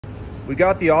We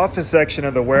got the office section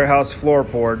of the warehouse floor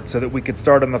poured so that we could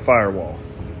start on the firewall.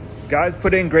 Guys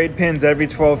put in grade pins every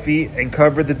 12 feet and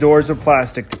covered the doors with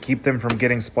plastic to keep them from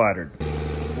getting splattered.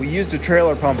 We used a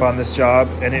trailer pump on this job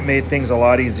and it made things a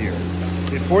lot easier.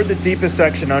 They poured the deepest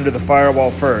section under the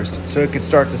firewall first so it could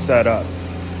start to set up.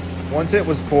 Once it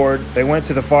was poured, they went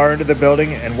to the far end of the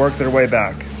building and worked their way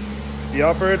back. The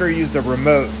operator used a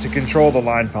remote to control the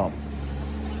line pump.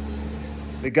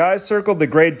 The guys circled the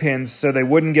grade pins so they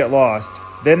wouldn't get lost.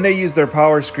 Then they used their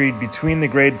power screed between the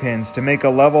grade pins to make a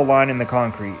level line in the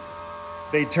concrete.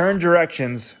 They turned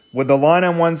directions. With the line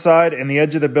on one side and the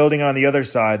edge of the building on the other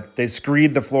side, they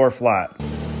screed the floor flat.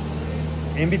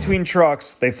 In between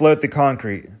trucks, they float the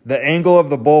concrete. The angle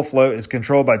of the bull float is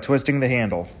controlled by twisting the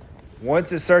handle.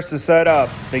 Once it starts to set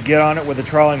up, they get on it with a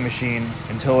trolley machine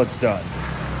until it's done.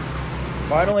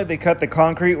 Finally, they cut the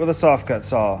concrete with a soft cut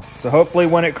saw, so hopefully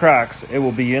when it cracks, it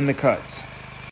will be in the cuts.